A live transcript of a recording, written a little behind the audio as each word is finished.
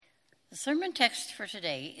The sermon text for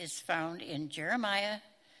today is found in Jeremiah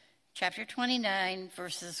chapter 29,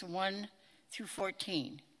 verses 1 through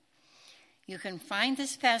 14. You can find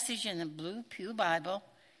this passage in the Blue Pew Bible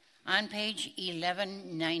on page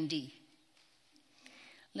 1190.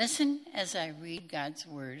 Listen as I read God's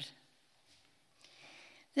word.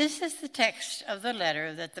 This is the text of the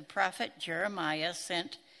letter that the prophet Jeremiah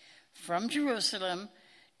sent from Jerusalem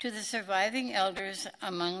to the surviving elders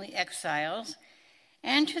among the exiles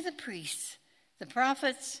and to the priests, the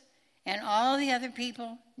prophets, and all the other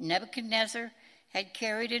people Nebuchadnezzar had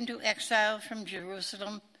carried into exile from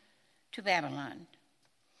Jerusalem to Babylon.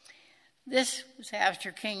 This was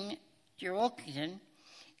after King Jehoiakim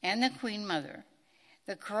and the queen mother,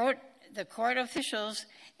 the court officials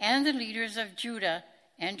and the leaders of Judah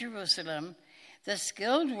and Jerusalem, the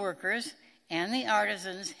skilled workers and the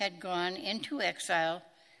artisans had gone into exile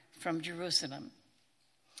from Jerusalem.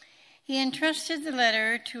 He entrusted the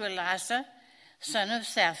letter to Elasah, son of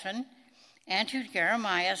Shaphan, and to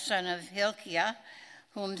Jeremiah, son of Hilkiah,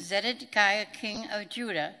 whom Zedekiah, king of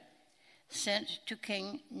Judah, sent to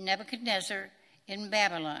King Nebuchadnezzar in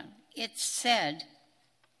Babylon. It said,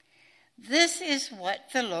 "This is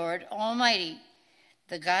what the Lord Almighty,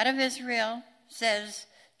 the God of Israel, says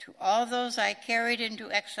to all those I carried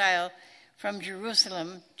into exile from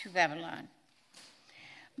Jerusalem to Babylon.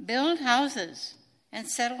 Build houses and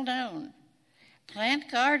settle down. Plant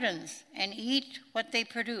gardens and eat what they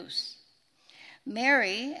produce.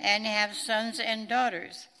 Marry and have sons and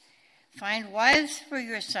daughters. Find wives for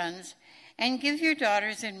your sons and give your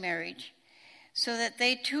daughters in marriage, so that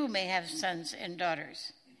they too may have sons and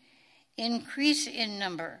daughters. Increase in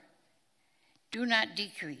number. Do not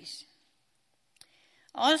decrease.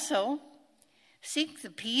 Also, seek the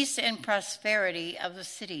peace and prosperity of the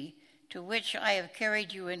city to which I have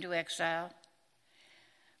carried you into exile.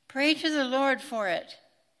 Pray to the Lord for it,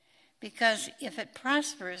 because if it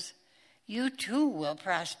prospers, you too will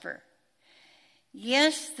prosper.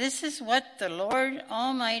 Yes, this is what the Lord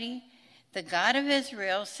Almighty, the God of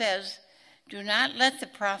Israel, says. Do not let the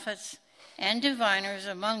prophets and diviners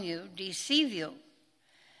among you deceive you.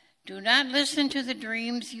 Do not listen to the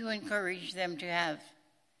dreams you encourage them to have.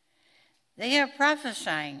 They are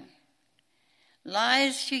prophesying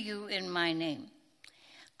lies to you in my name.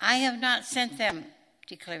 I have not sent them,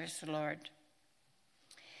 declares the Lord.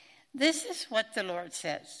 This is what the Lord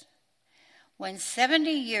says. When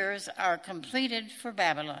 70 years are completed for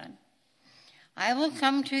Babylon, I will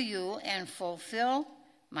come to you and fulfill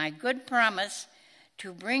my good promise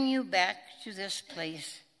to bring you back to this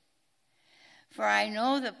place. For I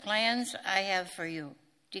know the plans I have for you,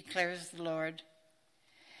 declares the Lord.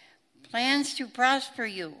 Plans to prosper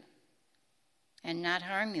you and not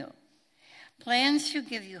harm you. Plans to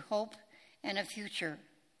give you hope and a future.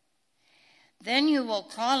 Then you will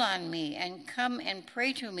call on me and come and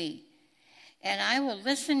pray to me, and I will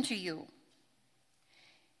listen to you.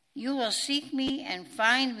 You will seek me and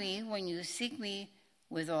find me when you seek me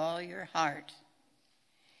with all your heart.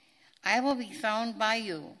 I will be found by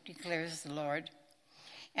you, declares the Lord,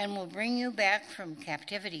 and will bring you back from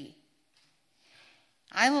captivity.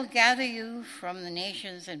 I will gather you from the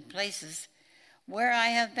nations and places where I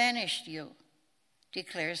have banished you,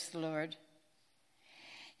 declares the Lord,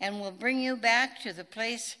 and will bring you back to the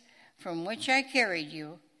place from which I carried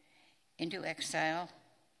you into exile."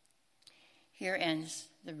 Here ends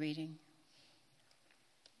the reading.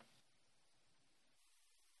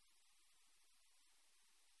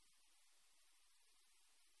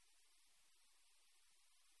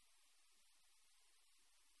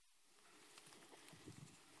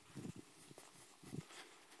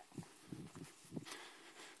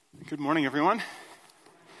 Good morning, everyone.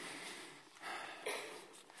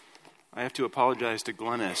 I have to apologize to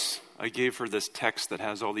Glennis. I gave her this text that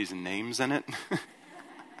has all these names in it,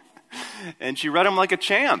 and she read them like a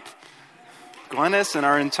champ. Glennis and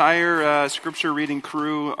our entire scripture reading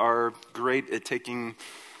crew are great at taking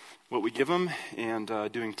what we give them and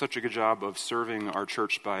doing such a good job of serving our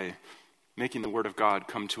church by making the Word of God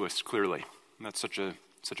come to us clearly. And that's such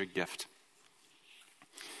a gift.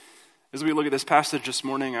 As we look at this passage this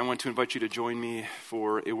morning, I want to invite you to join me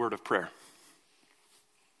for a word of prayer.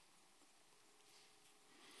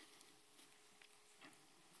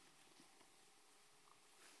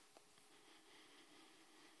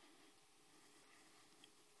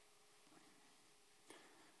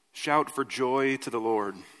 Shout for joy to the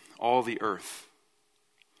Lord, all the earth.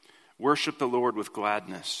 Worship the Lord with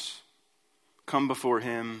gladness. Come before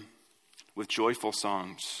him with joyful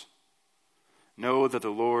songs. Know that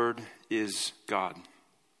the Lord is God.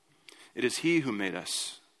 It is he who made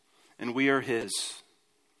us, and we are his.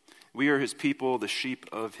 We are his people, the sheep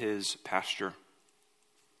of his pasture.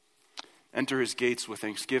 Enter his gates with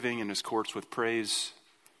thanksgiving and his courts with praise.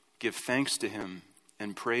 Give thanks to him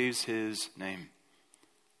and praise his name.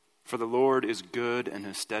 For the Lord is good and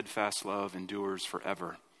his steadfast love endures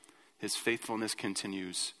forever. His faithfulness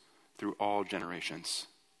continues through all generations.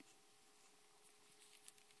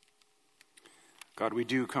 God, we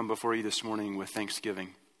do come before you this morning with thanksgiving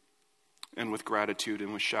and with gratitude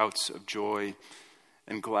and with shouts of joy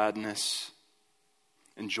and gladness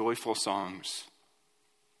and joyful songs,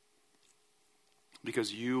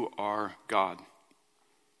 because you are God.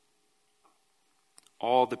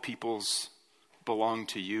 All the peoples belong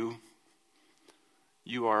to you.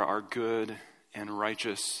 You are our good and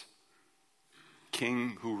righteous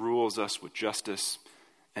King who rules us with justice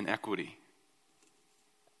and equity.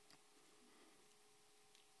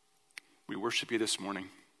 We worship you this morning,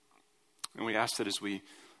 and we ask that as we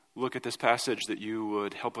look at this passage that you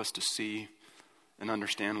would help us to see and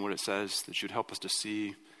understand what it says, that you'd help us to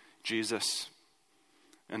see Jesus,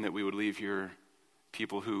 and that we would leave here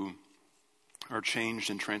people who are changed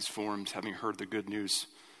and transformed, having heard the good news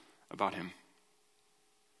about him.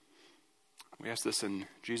 We ask this in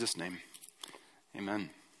Jesus' name. Amen.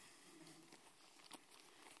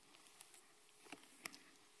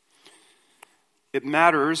 It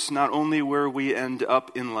matters not only where we end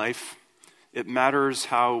up in life, it matters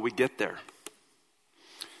how we get there.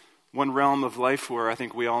 One realm of life where I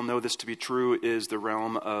think we all know this to be true is the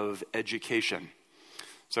realm of education.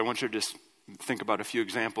 So I want you to just think about a few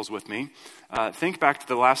examples with me. Think back to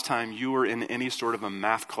the last time you were in any sort of a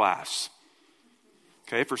math class.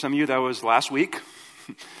 Okay, for some of you that was last week.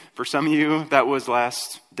 For some of you that was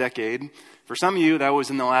last decade. For some of you that was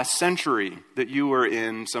in the last century that you were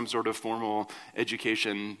in some sort of formal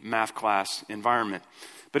education math class environment.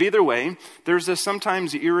 But either way, there's this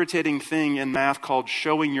sometimes irritating thing in math called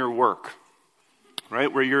showing your work,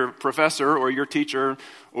 right? Where your professor or your teacher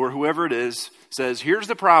or whoever it is says, here's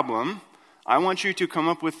the problem. I want you to come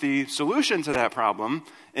up with the solution to that problem,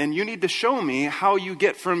 and you need to show me how you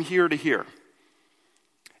get from here to here.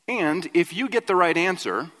 And if you get the right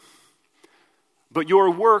answer, but your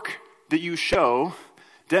work that you show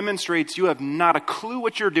demonstrates you have not a clue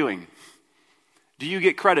what you're doing, do you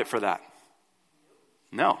get credit for that?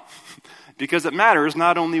 No, because it matters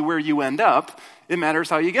not only where you end up, it matters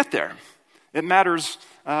how you get there. It matters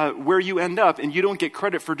where you end up, and you don't get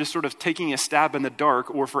credit for just sort of taking a stab in the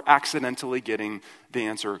dark or for accidentally getting the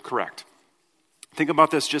answer correct. Think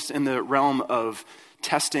about this just in the realm of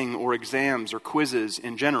testing or exams or quizzes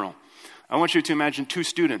in general. I want you to imagine two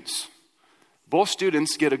students. Both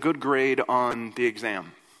students get a good grade on the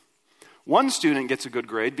exam. One student gets a good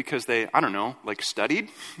grade because they, studied,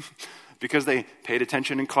 because they paid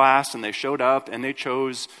attention in class and they showed up and they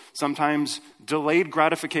chose sometimes delayed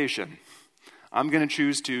gratification. I'm going to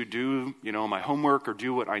choose to do, my homework or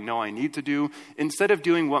do what I know I need to do instead of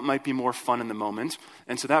doing what might be more fun in the moment.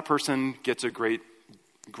 And so that person gets a great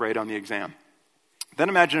grade on the exam. Then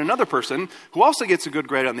imagine another person who also gets a good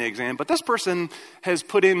grade on the exam, but this person has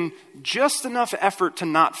put in just enough effort to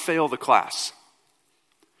not fail the class,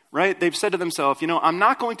 right? They've said to themselves, I'm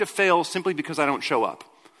not going to fail simply because I don't show up.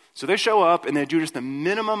 So they show up and they do just the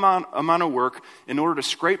minimum amount of work in order to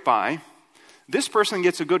scrape by. This person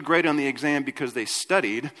gets a good grade on the exam because they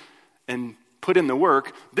studied and put in the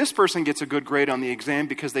work. This person gets a good grade on the exam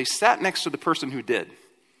because they sat next to the person who did.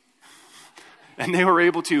 And they were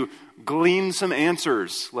able to glean some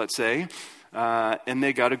answers, let's say, and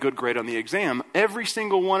they got a good grade on the exam. Every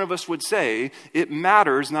single one of us would say it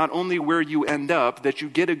matters not only where you end up, that you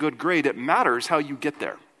get a good grade, it matters how you get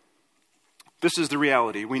there. This is the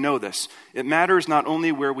reality. We know this. It matters not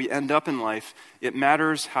only where we end up in life, it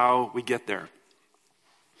matters how we get there.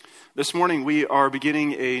 This morning, we are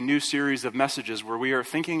beginning a new series of messages where we are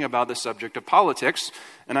thinking about the subject of politics.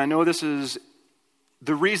 And I know this is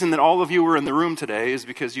the reason that all of you were in the room today is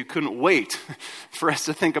because you couldn't wait for us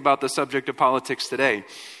to think about the subject of politics today.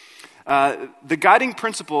 The guiding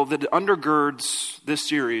principle that undergirds this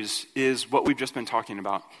series is what we've just been talking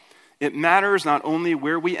about. It matters not only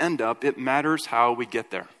where we end up, it matters how we get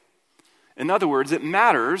there. In other words, it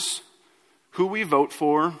matters who we vote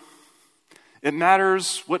for. It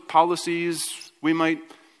matters what policies we might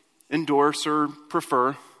endorse or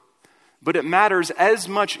prefer. But it matters as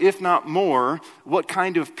much, if not more, what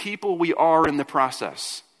kind of people we are in the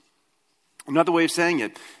process. Another way of saying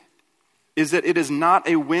it is that it is not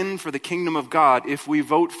a win for the kingdom of God if we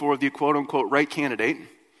vote for the quote-unquote right candidate,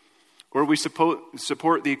 or we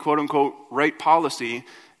support the quote-unquote right policy,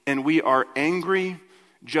 and we are angry,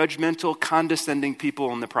 judgmental, condescending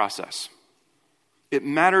people in the process. It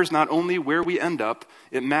matters not only where we end up,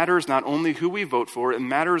 it matters not only who we vote for, it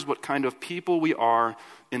matters what kind of people we are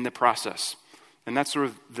in the process. And that's sort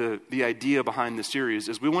of the idea behind the series,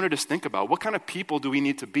 is we want to just think about what kind of people do we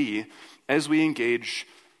need to be as we engage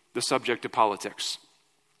the subject of politics.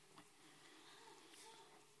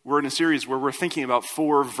 We're in a series where we're thinking about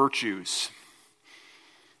 4 virtues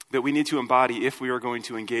that we need to embody if we are going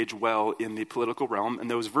to engage well in the political realm. And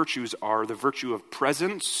those virtues are the virtue of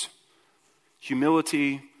presence,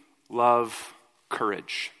 humility, love,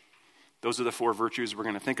 courage. Those are the 4 virtues we're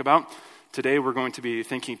going to think about. Today we're going to be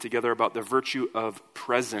thinking together about the virtue of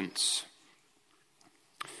presence.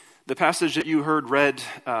 The passage that you heard read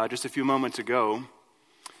just a few moments ago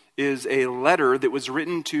is a letter that was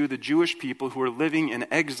written to the Jewish people who were living in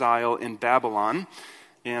exile in Babylon.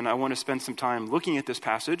 And I want to spend some time looking at this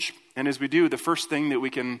passage. And as we do, the first thing that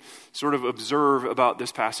we can sort of observe about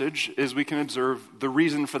this passage is we can observe the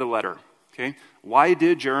reason for the letter. Okay? Why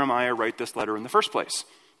did Jeremiah write this letter in the first place?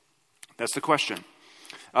 That's the question.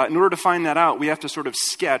 In order to find that out, we have to sort of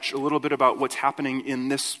sketch a little bit about what's happening in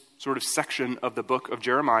this sort of section of the book of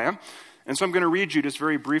Jeremiah. And so I'm going to read you just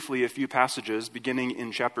very briefly a few passages beginning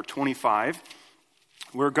in chapter 25,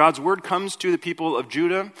 where God's word comes to the people of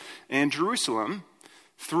Judah and Jerusalem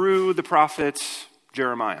through the prophet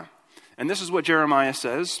Jeremiah. And this is what Jeremiah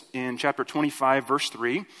says in chapter 25, verse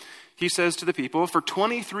 3. He says to the people, "For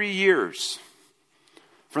 23 years,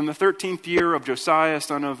 from the 13th year of Josiah,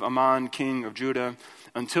 son of Ammon, king of Judah,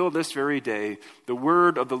 until this very day, the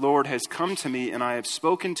word of the Lord has come to me, and I have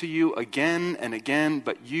spoken to you again and again,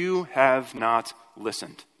 but you have not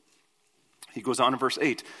listened." He goes on in verse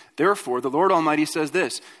 8, "Therefore the Lord Almighty says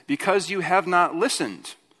this, because you have not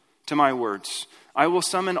listened to my words, I will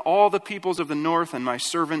summon all the peoples of the north and my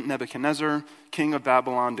servant Nebuchadnezzar, king of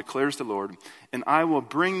Babylon, declares the Lord, and I will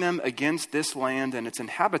bring them against this land and its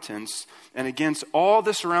inhabitants and against all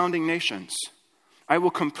the surrounding nations. I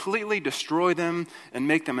will completely destroy them and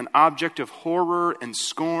make them an object of horror and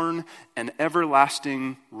scorn and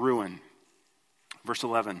everlasting ruin." Verse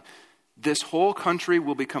 11, "This whole country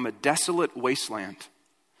will become a desolate wasteland,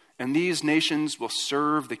 and these nations will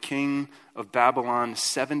serve the king of Babylon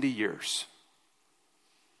 70 years.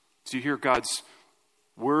 So you hear God's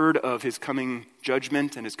word of his coming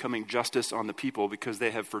judgment and his coming justice on the people because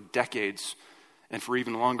they have for decades and for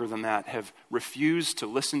even longer than that have refused to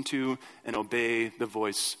listen to and obey the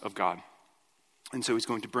voice of God. And so he's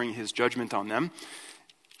going to bring his judgment on them.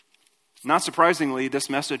 Not surprisingly, this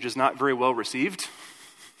message is not very well received.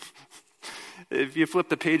 If you flip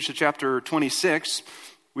the page to chapter 26,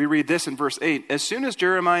 we read this in verse 8. "As soon as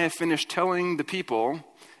Jeremiah finished telling the people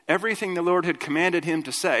everything the Lord had commanded him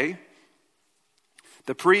to say,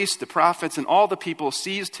 the priests, the prophets, and all the people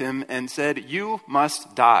seized him and said, 'You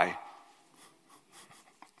must die.'"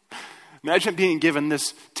 Imagine being given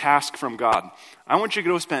this task from God. "I want you to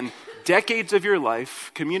go spend decades of your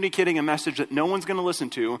life communicating a message that no one's going to listen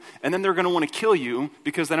to, and then they're going to want to kill you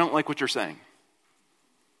because they don't like what you're saying."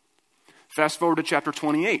 Fast forward to chapter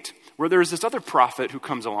 28, where there's this other prophet who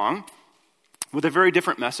comes along with a very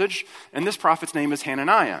different message, and this prophet's name is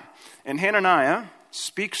Hananiah. And Hananiah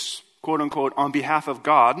speaks, quote unquote, on behalf of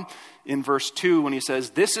God in verse 2 when he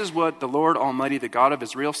says, "This is what the Lord Almighty, the God of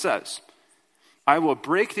Israel, says. I will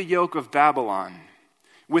break the yoke of Babylon.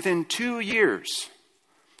 Within 2 years,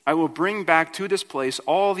 I will bring back to this place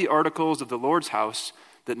all the articles of the Lord's house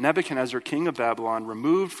that Nebuchadnezzar, king of Babylon,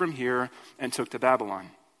 removed from here and took to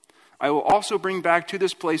Babylon. I will also bring back to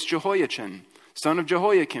this place Jehoiachin, son of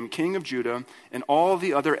Jehoiakim, king of Judah, and all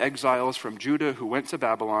the other exiles from Judah who went to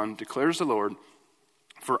Babylon, declares the Lord,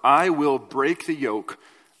 for I will break the yoke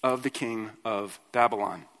of the king of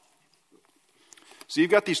Babylon." So you've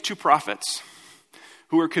got these 2 prophets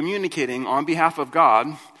who are communicating on behalf of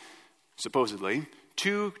God, supposedly,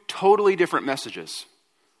 2 totally different messages.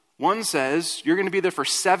 One says, you're going to be there for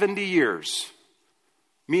 70 years,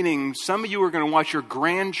 meaning some of you are going to watch your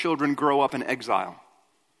grandchildren grow up in exile.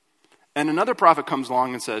 And another prophet comes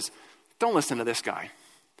along and says, don't listen to this guy.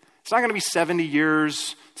 It's not going to be 70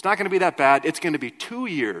 years. It's not going to be that bad. It's going to be 2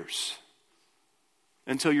 years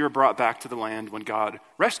until you're brought back to the land when God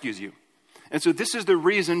rescues you. And so this is the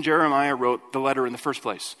reason Jeremiah wrote the letter in the first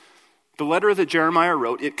place. The letter that Jeremiah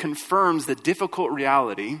wrote, it confirms the difficult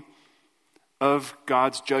reality of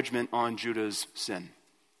God's judgment on Judah's sin.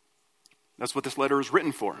 That's what this letter is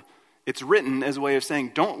written for. It's written as a way of saying,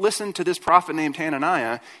 don't listen to this prophet named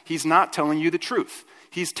Hananiah. He's not telling you the truth.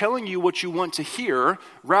 He's telling you what you want to hear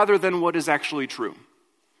rather than what is actually true.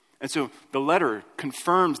 And so the letter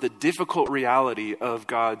confirms the difficult reality of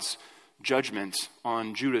God's judgment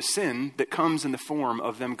on Judah's sin that comes in the form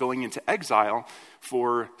of them going into exile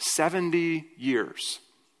for 70 years.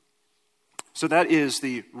 So that is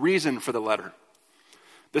the reason for the letter.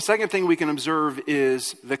 The second thing we can observe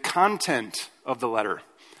is the content of the letter.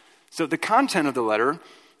 So the content of the letter,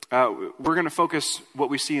 we're going to focus what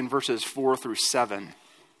we see in verses 4 through 7.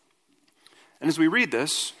 And as we read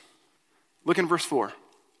this, look in verse 4.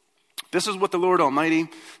 This is what the Lord Almighty,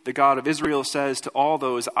 the God of Israel, says to all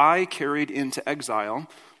those I carried into exile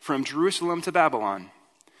from Jerusalem to Babylon.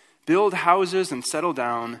 Build houses and settle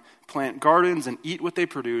down, plant gardens and eat what they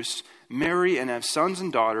produce, marry and have sons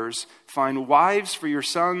and daughters, find wives for your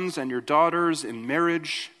sons and your daughters in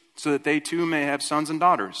marriage, so that they too may have sons and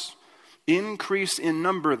daughters. Increase in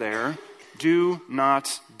number there, do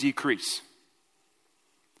not decrease.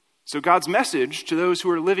 So God's message to those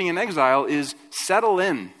who are living in exile is settle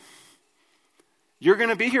in. You're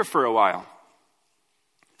going to be here for a while.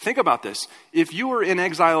 Think about this. If you were in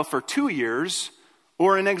exile for 2 years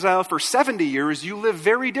or in exile for 70 years, you live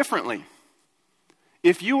very differently.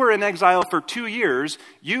 If you were in exile for 2 years,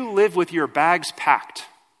 you live with your bags packed.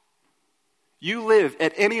 You live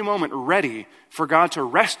at any moment ready for God to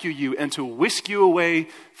rescue you and to whisk you away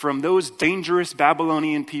from those dangerous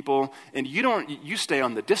Babylonian people. And you stay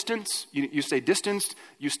on the distance. You stay distanced.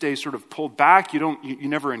 You stay sort of pulled back. You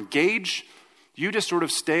never engage. You just sort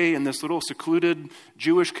of stay in this little secluded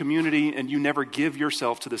Jewish community, and you never give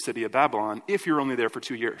yourself to the city of Babylon if you're only there for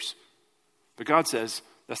 2 years. But God says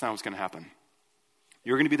that's not what's going to happen.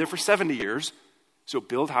 You're going to be there for 70 years, so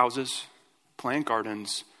build houses, plant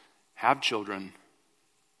gardens, have children.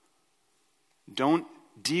 Don't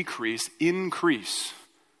decrease, increase,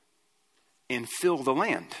 and fill the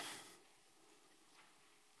land.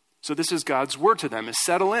 So this is God's word to them, is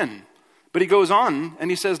settle in. But he goes on and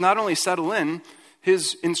he says not only settle in,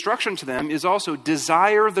 his instruction to them is also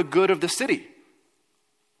desire the good of the city.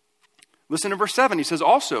 Listen to verse 7. He says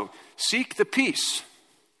also, seek the peace.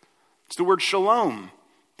 It's the word shalom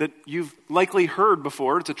that you've likely heard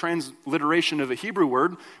before. It's a transliteration of a Hebrew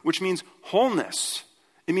word, which means wholeness.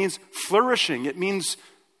 It means flourishing. It means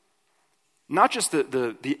not just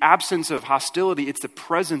the absence of hostility, it's the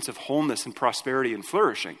presence of wholeness and prosperity and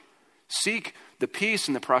flourishing. Seek the peace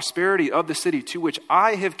and the prosperity of the city to which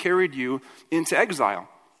I have carried you into exile.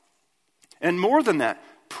 And more than that,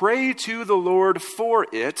 pray to the Lord for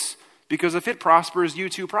it, because if it prospers, you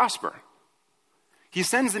too prosper. He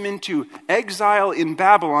sends them into exile in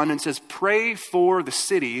Babylon and says, pray for the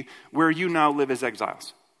city where you now live as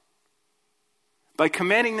exiles. By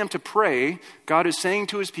commanding them to pray, God is saying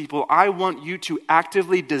to his people, I want you to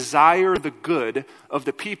actively desire the good of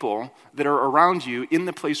the people that are around you in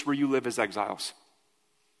the place where you live as exiles.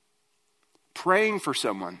 Praying for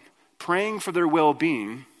someone, praying for their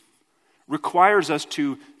well-being, requires us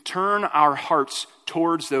to turn our hearts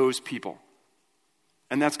towards those people.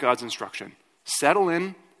 And that's God's instruction. Settle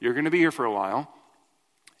in, you're going to be here for a while,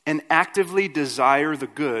 and actively desire the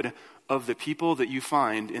good of the people that you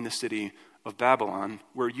find in the city of Babylon,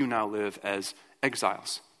 where you now live as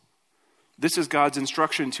exiles. This is God's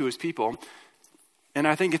instruction to his people, and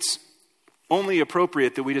I think it's only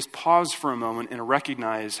appropriate that we just pause for a moment and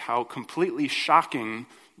recognize how completely shocking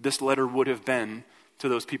this letter would have been to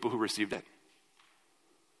those people who received it.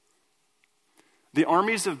 The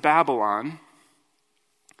armies of Babylon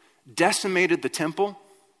decimated the temple,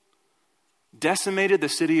 decimated the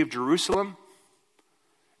city of Jerusalem,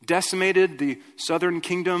 decimated the southern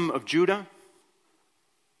kingdom of Judah.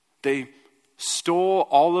 They stole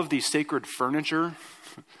all of the sacred furniture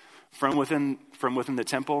from within the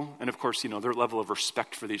temple. And of course, their level of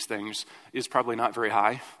respect for these things is probably not very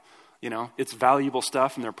high. It's valuable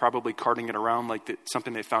stuff, and they're probably carting it around like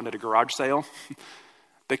something they found at a garage sale.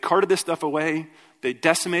 They carted this stuff away. They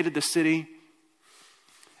decimated the city.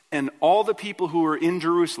 And all the people who were in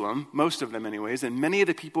Jerusalem, most of them anyways, and many of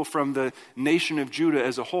the people from the nation of Judah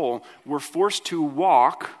as a whole, were forced to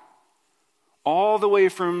walk all the way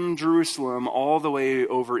from Jerusalem, all the way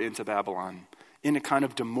over into Babylon, in a kind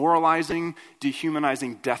of demoralizing,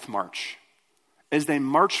 dehumanizing death march. As they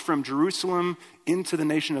marched from Jerusalem into the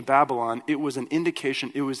nation of Babylon, it was an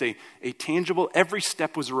indication, it was a tangible, every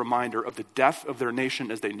step was a reminder of the death of their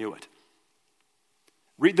nation as they knew it.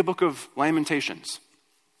 Read the book of Lamentations,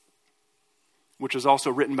 which is also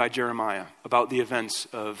written by Jeremiah about the events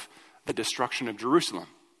of the destruction of Jerusalem.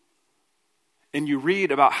 And you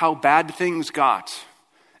read about how bad things got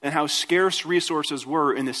and how scarce resources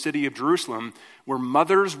were in the city of Jerusalem, where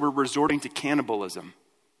mothers were resorting to cannibalism.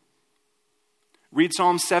 Read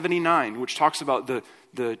Psalm 79, which talks about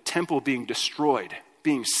the temple being destroyed,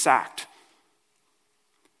 being sacked.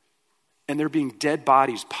 and there being dead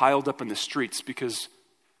bodies piled up in the streets because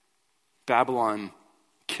Babylon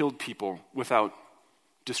killed people without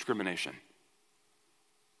discrimination.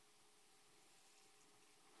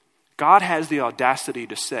 God has the audacity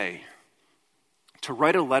to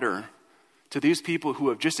write a letter to these people who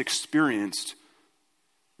have just experienced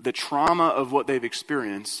the trauma of what they've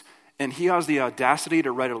experienced, and he has the audacity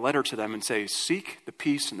to write a letter to them and say, seek the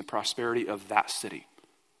peace and the prosperity of that city.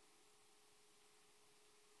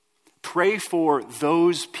 Pray for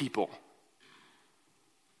those people.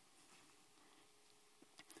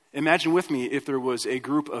 Imagine with me if there was a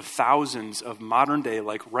group of thousands of modern day,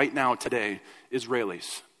 like right now today,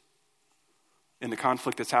 Israelis in the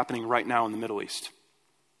conflict that's happening right now in the Middle East.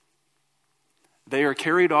 They are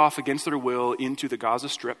carried off against their will into the Gaza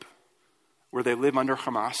Strip, where they live under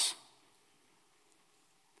Hamas.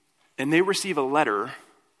 And they receive a letter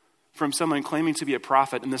from someone claiming to be a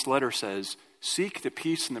prophet, and this letter says, seek the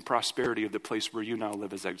peace and the prosperity of the place where you now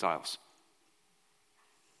live as exiles.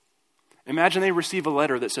 Imagine they receive a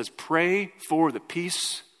letter that says, pray for the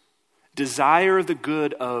peace, desire the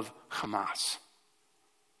good of Hamas.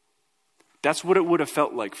 That's what it would have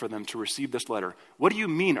felt like for them to receive this letter. What do you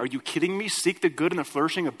mean? Are you kidding me? Seek the good and the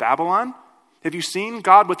flourishing of Babylon? Have you seen,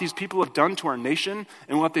 God, what these people have done to our nation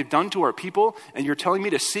and what they've done to our people, and you're telling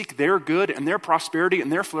me to seek their good and their prosperity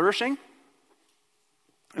and their flourishing?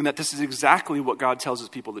 And that this is exactly what God tells his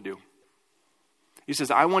people to do. He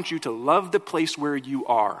says, I want you to love the place where you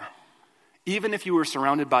are, even if you are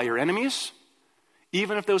surrounded by your enemies,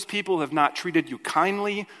 even if those people have not treated you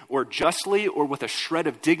kindly or justly or with a shred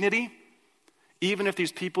of dignity, even if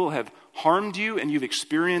these people have harmed you and you've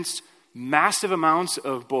experienced massive amounts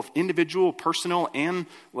of both individual, personal, and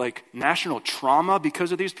national trauma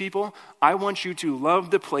because of these people, I want you to love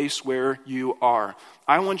the place where you are.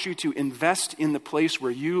 I want you to invest in the place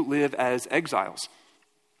where you live as exiles.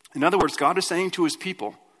 In other words, God is saying to his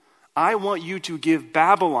people, I want you to give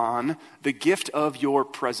Babylon the gift of your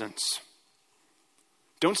presence.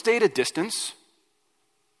 Don't stay at a distance.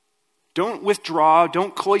 Don't withdraw,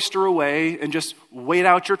 don't cloister away and just wait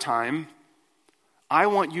out your time. I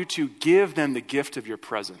want you to give them the gift of your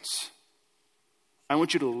presence. I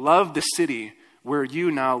want you to love the city where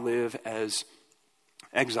you now live as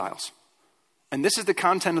exiles. And this is the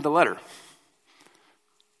content of the letter.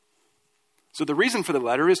 So the reason for the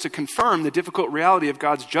letter is to confirm the difficult reality of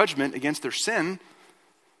God's judgment against their sin.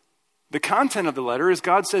 The content of the letter is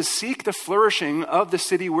God says, seek the flourishing of the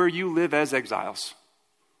city where you live as exiles.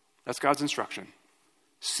 That's God's instruction.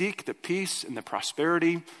 Seek the peace and the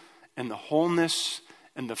prosperity and the wholeness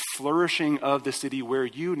and the flourishing of the city where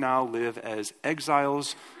you now live as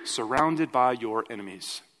exiles, surrounded by your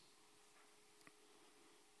enemies.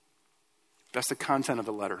 That's the content of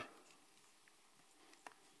the letter.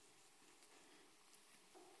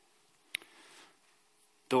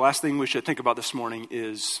 The last thing we should think about this morning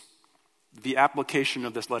is the application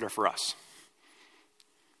of this letter for us.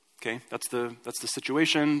 Okay, that's the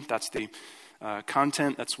situation, that's the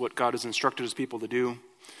content, that's what God has instructed his people to do.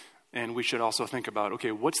 And we should also think about,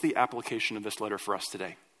 okay, what's the application of this letter for us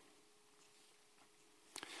today?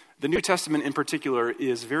 The New Testament in particular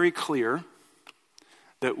is very clear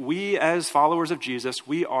that we as followers of Jesus,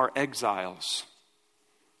 we are exiles.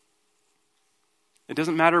 It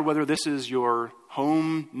doesn't matter whether this is your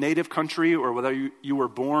home native country or whether you were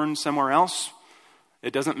born somewhere else.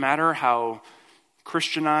 It doesn't matter how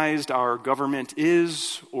Christianized our government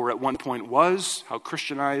is or at one point was, how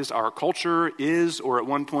Christianized our culture is or at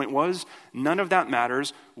one point was. None of that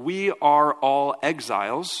matters. We are all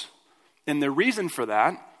exiles. And the reason for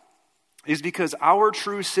that is because our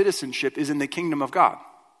true citizenship is in the kingdom of God.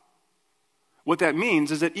 What that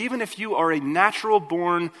means is that even if you are a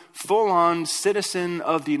natural-born, full-on citizen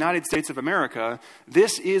of the United States of America,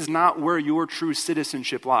 this is not where your true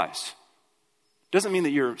citizenship lies. Doesn't mean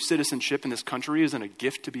that your citizenship in this country isn't a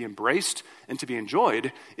gift to be embraced and to be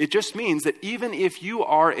enjoyed. It just means that even if you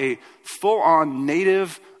are a full-on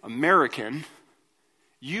Native American,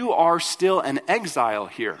 you are still an exile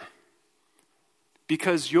here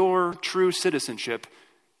because your true citizenship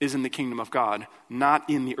is in the kingdom of God, not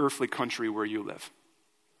in the earthly country where you live.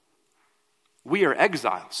 We are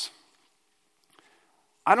exiles.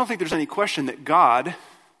 I don't think there's any question that God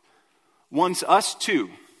wants us to,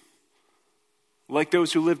 like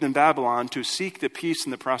those who lived in Babylon, to seek the peace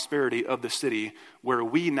and the prosperity of the city where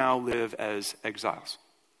we now live as exiles.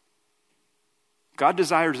 God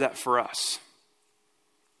desires that for us.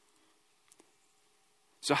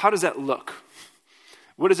 So how does that look?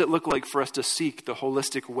 What does it look like for us to seek the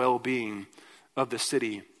holistic well-being of the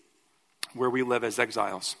city where we live as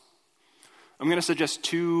exiles? I'm going to suggest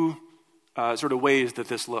two sort of ways that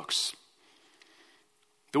this looks.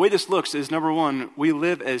 The way this looks is, number one, we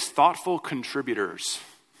live as thoughtful contributors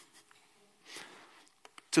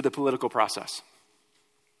to the political process.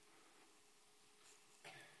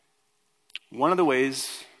 One of the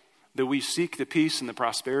ways that we seek the peace and the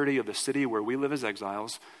prosperity of the city where we live as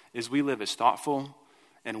exiles is we live as thoughtful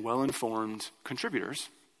and well-informed contributors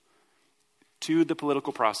to the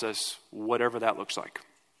political process, whatever that looks like.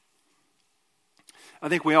 I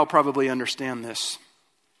think we all probably understand this,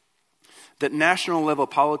 that national level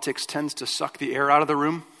politics tends to suck the air out of the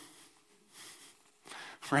room,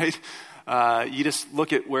 right? You just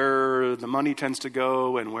look at where the money tends to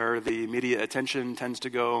go and where the media attention tends to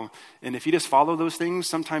go. And if you just follow those things,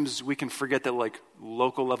 sometimes we can forget that like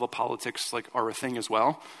local level politics like are a thing as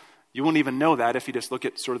well. You won't even know that if you just look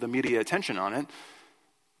at sort of the media attention on it.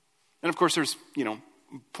 And of course, there's,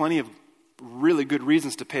 plenty of really good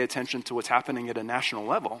reasons to pay attention to what's happening at a national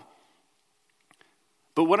level.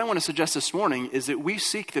 But what I want to suggest this morning is that we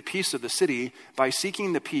seek the peace of the city by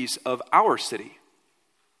seeking the peace of our city.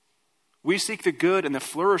 We seek the good and the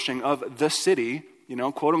flourishing of the city,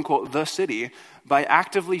 quote unquote, the city, by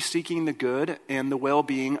actively seeking the good and the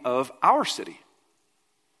well-being of our city.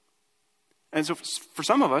 And so for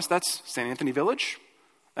some of us, that's St. Anthony Village,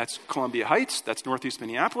 that's Columbia Heights, that's Northeast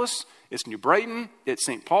Minneapolis, it's New Brighton, it's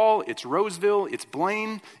St. Paul, it's Roseville, it's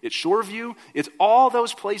Blaine, it's Shoreview, it's all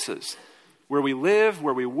those places where we live,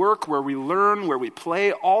 where we work, where we learn, where we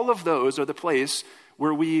play. All of those are the place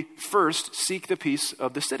where we first seek the peace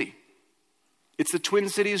of the city. It's the Twin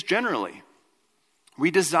Cities generally.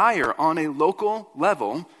 We desire on a local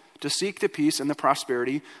level to seek the peace and the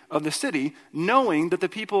prosperity of the city, knowing that the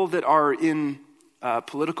people that are in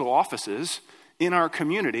political offices in our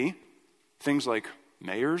community, things like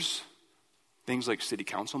mayors, things like city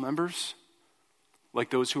council members, like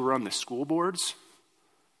those who are on the school boards,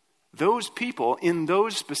 those people in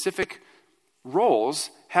those specific roles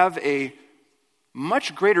have a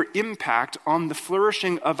much greater impact on the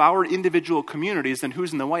flourishing of our individual communities than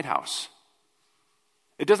who's in the White House.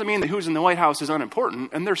 It doesn't mean that who's in the White House is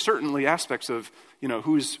unimportant, and there's certainly aspects of,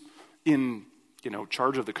 who's in,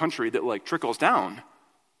 charge of the country that like trickles down.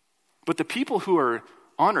 But the people who are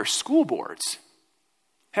on our school boards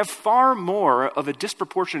have far more of a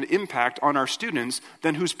disproportionate impact on our students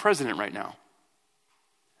than who's president right now.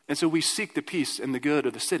 And so we seek the peace and the good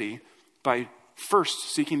of the city by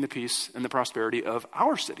first seeking the peace and the prosperity of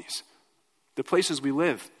our cities, the places we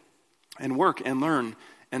live and work and learn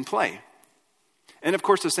and play. And of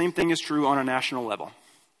course, the same thing is true on a national level.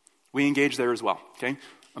 We engage there as well, okay?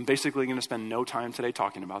 I'm basically going to spend no time today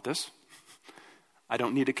talking about this. I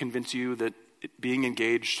don't need to convince you that being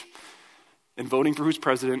engaged and voting for who's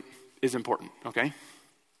president is important, okay?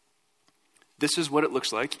 This is what it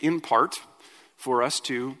looks like, in part, for us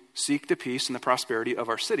to seek the peace and the prosperity of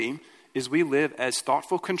our city is we live as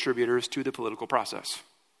thoughtful contributors to the political process.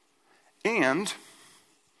 And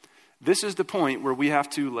this is the point where we have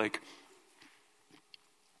to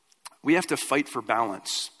fight for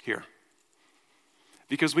balance here.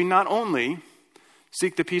 Because we not only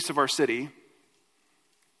seek the peace of our city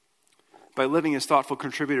by living as thoughtful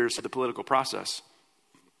contributors to the political process,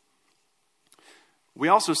 we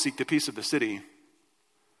also seek the peace of the city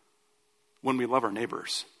when we love our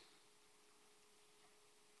neighbors.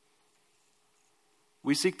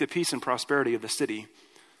 We seek the peace and prosperity of the city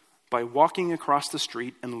by walking across the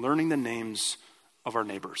street and learning the names of our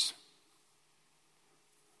neighbors.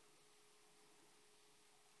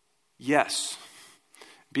 Yes,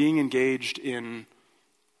 being engaged in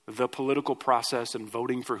the political process and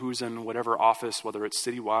voting for who's in whatever office, whether it's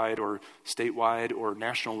citywide or statewide or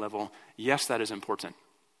national level, yes, that is important.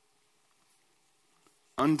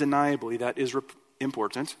 Undeniably, that is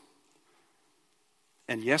important.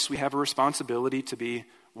 And yes, we have a responsibility to be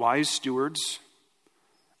wise stewards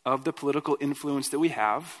of the political influence that we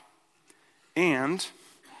have. And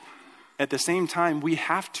at the same time, we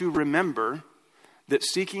have to remember that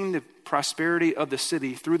seeking the prosperity of the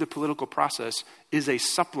city through the political process is a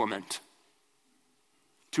supplement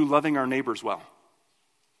to loving our neighbors well.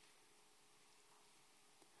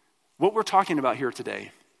 What we're talking about here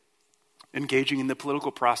today, engaging in the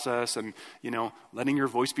political process and, letting your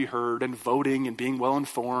voice be heard and voting and being well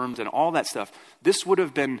informed and all that stuff, this would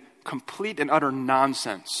have been complete and utter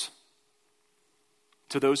nonsense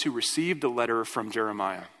to those who received the letter from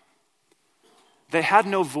Jeremiah. They had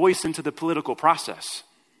no voice into the political process.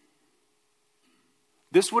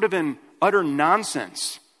 This would have been utter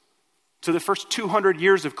nonsense to the first 200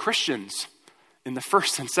 years of Christians in the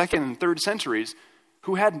first and second and third centuries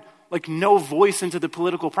who had no voice into the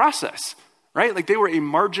political process, right? They were a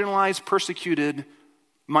marginalized, persecuted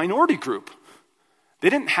minority group. They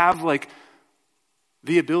didn't have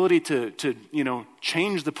the ability to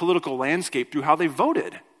change the political landscape through how they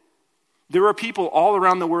voted. There are people all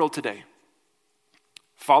around the world today,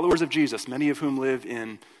 followers of Jesus, many of whom live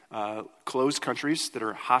in closed countries that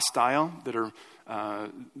are hostile,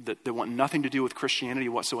 that want nothing to do with Christianity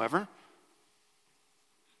whatsoever.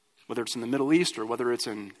 Whether it's in the Middle East or whether it's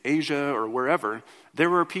in Asia or wherever,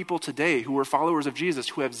 there are people today who are followers of Jesus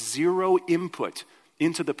who have zero input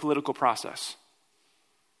into the political process.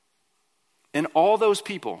 And all those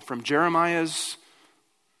people, from Jeremiah's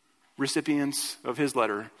recipients of his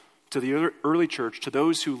letter to the early church, to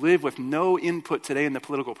those who live with no input today in the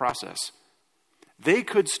political process, they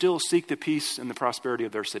could still seek the peace and the prosperity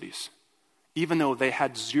of their cities, even though they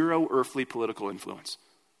had zero earthly political influence.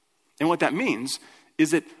 And what that means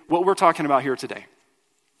is that what we're talking about here today,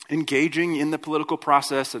 engaging in the political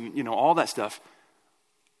process and all that stuff,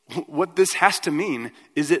 what this has to mean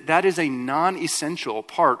is that is a non-essential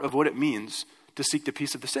part of what it means to seek the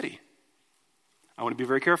peace of the city. I want to be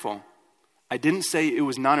very careful. I didn't say it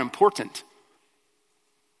was not important.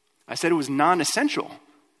 I said it was non-essential,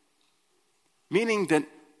 meaning that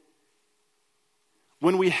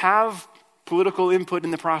when we have political input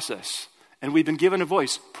in the process and we've been given a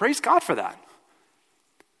voice, praise God for that.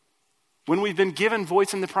 When we've been given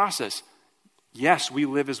voice in the process, yes, we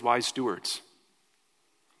live as wise stewards.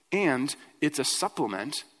 And it's a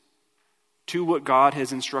supplement to what God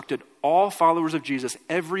has instructed all followers of Jesus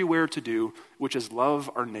everywhere to do, which is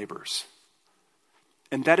love our neighbors.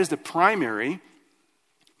 And that is the primary,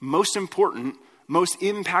 most important, most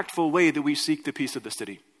impactful way that we seek the peace of the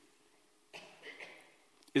city,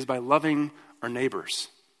 is by loving our neighbors.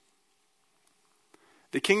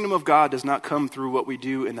 The kingdom of God does not come through what we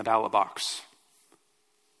do in the ballot box.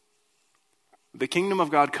 The kingdom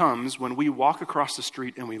of God comes when we walk across the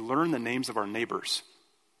street and we learn the names of our neighbors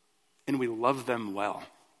and we love them well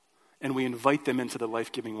and we invite them into the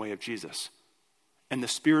life-giving way of Jesus. And the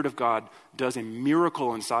Spirit of God does a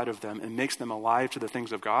miracle inside of them and makes them alive to the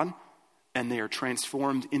things of God, and they are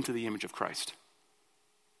transformed into the image of Christ.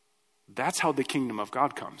 That's how the kingdom of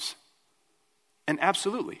God comes. And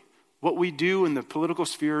absolutely, what we do in the political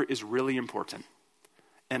sphere is really important.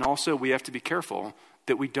 And also we have to be careful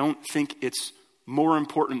that we don't think it's more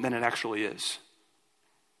important than it actually is.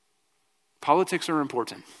 Politics are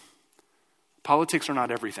important. Politics are not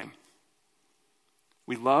everything.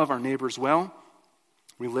 We love our neighbors well.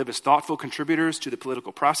 We live as thoughtful contributors to the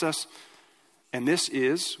political process. And this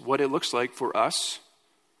is what it looks like for us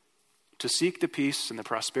to seek the peace and the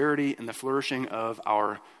prosperity and the flourishing of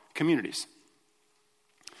our communities.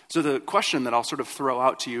 So the question that I'll sort of throw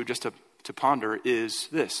out to you just to ponder is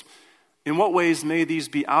this: in what ways may these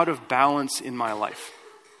be out of balance in my life?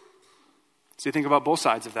 So you think about both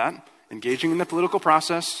sides of that, engaging in the political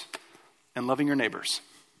process and loving your neighbors.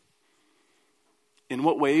 In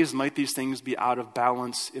what ways might these things be out of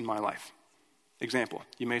balance in my life? Example,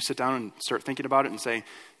 you may sit down and start thinking about it and say,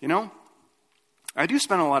 I do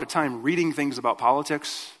spend a lot of time reading things about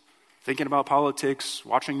politics, thinking about politics,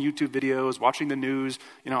 watching YouTube videos, watching the news.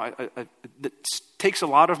 That takes a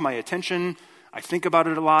lot of my attention. I think about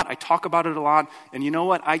it a lot. I talk about it a lot. And you know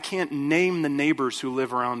what? I can't name the neighbors who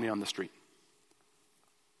live around me on the street.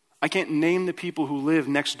 I can't name the people who live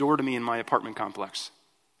next door to me in my apartment complex.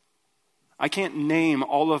 I can't name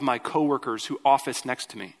all of my coworkers who office next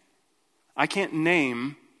to me. I can't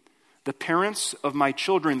name the parents of my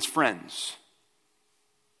children's friends.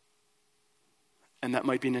 And that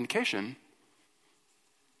might be an indication.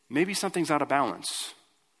 Maybe something's out of balance.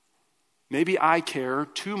 Maybe I care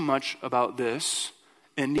too much about this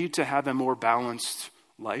and need to have a more balanced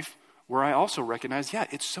life where I also recognize,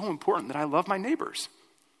 it's so important that I love my neighbors.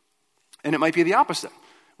 And it might be the opposite,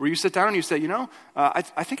 where you sit down and you say,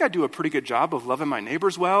 I think I do a pretty good job of loving my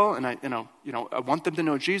neighbors well, and I want them to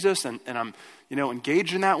know Jesus, and I'm,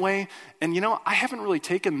 engaged in that way. And, I haven't really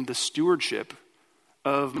taken the stewardship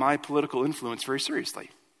of my political influence very seriously.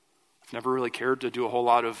 I've never really cared to do a whole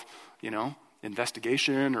lot of,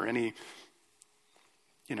 investigation or any,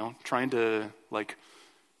 trying to,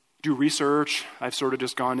 do research. I've sort of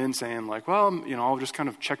just gone in saying, I'll just kind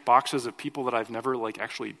of check boxes of people that I've never,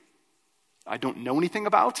 I don't know anything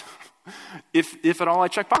about. if at all I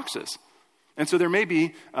check boxes. And so there may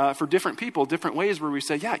be, for different people, different ways where we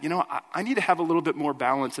say, I need to have a little bit more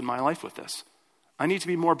balance in my life with this. I need to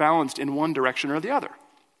be more balanced in one direction or the other.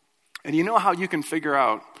 And you know how you can figure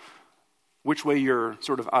out which way you're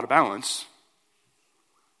sort of out of balance?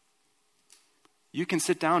 You can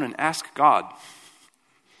sit down and ask God.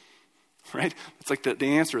 Right? It's like the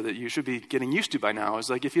answer that you should be getting used to by now is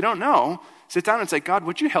if you don't know, sit down and say, God,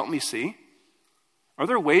 would you help me see? Are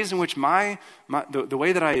there ways in which the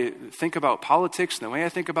way that I think about politics and the way I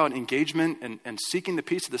think about engagement and seeking the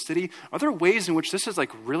peace of the city, are there ways in which this is like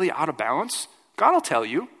really out of balance? God will tell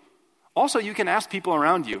you. Also, you can ask people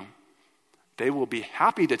around you. They will be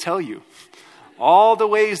happy to tell you all the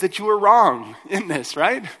ways that you are wrong in this,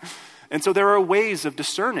 right? And so there are ways of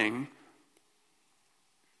discerning,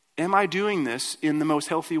 am I doing this in the most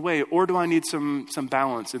healthy way, or do I need some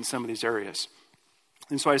balance in some of these areas?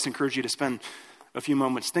 And so I just encourage you to spend a few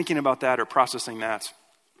moments thinking about that or processing that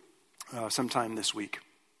sometime this week.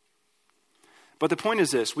 But the point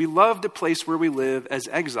is this: we love the place where we live as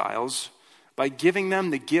exiles by giving them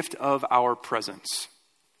the gift of our presence.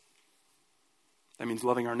 That means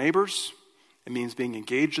loving our neighbors. It means being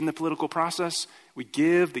engaged in the political process. We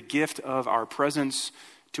give the gift of our presence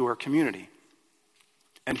to our community.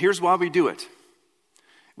 And here's why we do it.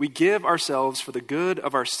 We give ourselves for the good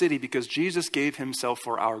of our city because Jesus gave himself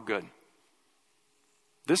for our good.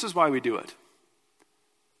 This is why we do it.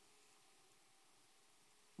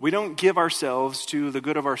 We don't give ourselves to the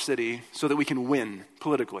good of our city so that we can win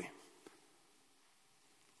politically.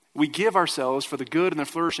 We give ourselves for the good and the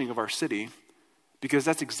flourishing of our city because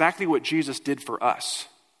that's exactly what Jesus did for us.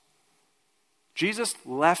 Jesus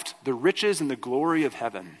left the riches and the glory of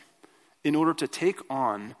heaven in order to take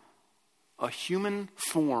on a human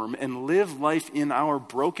form and live life in our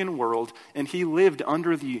broken world, and he lived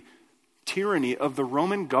under the tyranny of the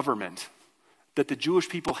Roman government that the Jewish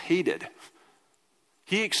people hated.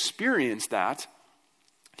 He experienced that.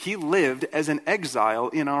 He lived as an exile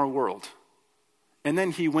in our world. And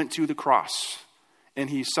then he went to the cross, and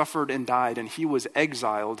he suffered and died, and he was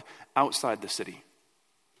exiled outside the city.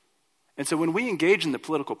 And so when we engage in the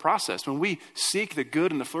political process, when we seek the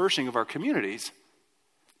good and the flourishing of our communities,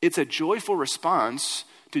 it's a joyful response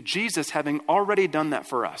to Jesus having already done that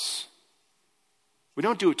for us. We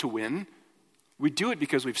don't do it to win. We do it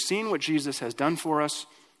because we've seen what Jesus has done for us,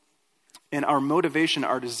 and our motivation,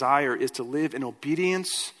 our desire is to live in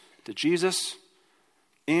obedience to Jesus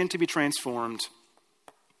and to be transformed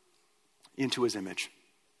into his image.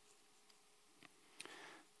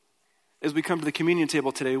 As we come to the communion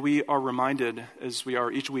table today, we are reminded, as we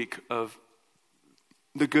are each week, of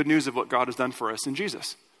the good news of what God has done for us in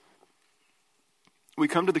Jesus. We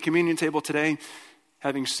come to the communion table today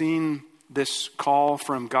having seen this call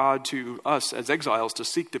from God to us as exiles to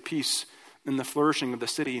seek the peace and the flourishing of the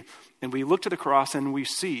city. And we look to the cross and we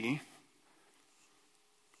see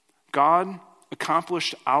God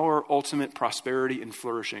accomplished our ultimate prosperity and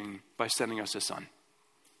flourishing by sending us his son.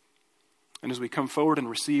 And as we come forward and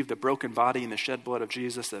receive the broken body and the shed blood of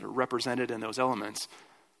Jesus that are represented in those elements,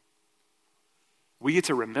 we get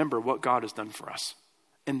to remember what God has done for us.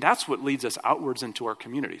 And that's what leads us outwards into our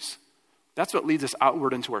communities. That's what leads us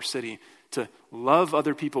outward into our city, to love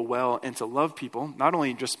other people well and to love people, not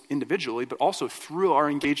only just individually, but also through our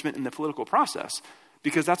engagement in the political process,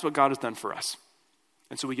 because that's what God has done for us.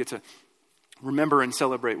 And so we get to remember and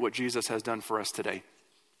celebrate what Jesus has done for us today.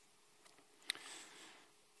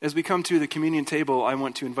 As we come to the communion table, I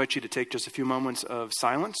want to invite you to take just a few moments of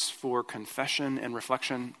silence for confession and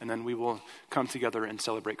reflection, and then we will come together and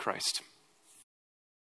celebrate Christ.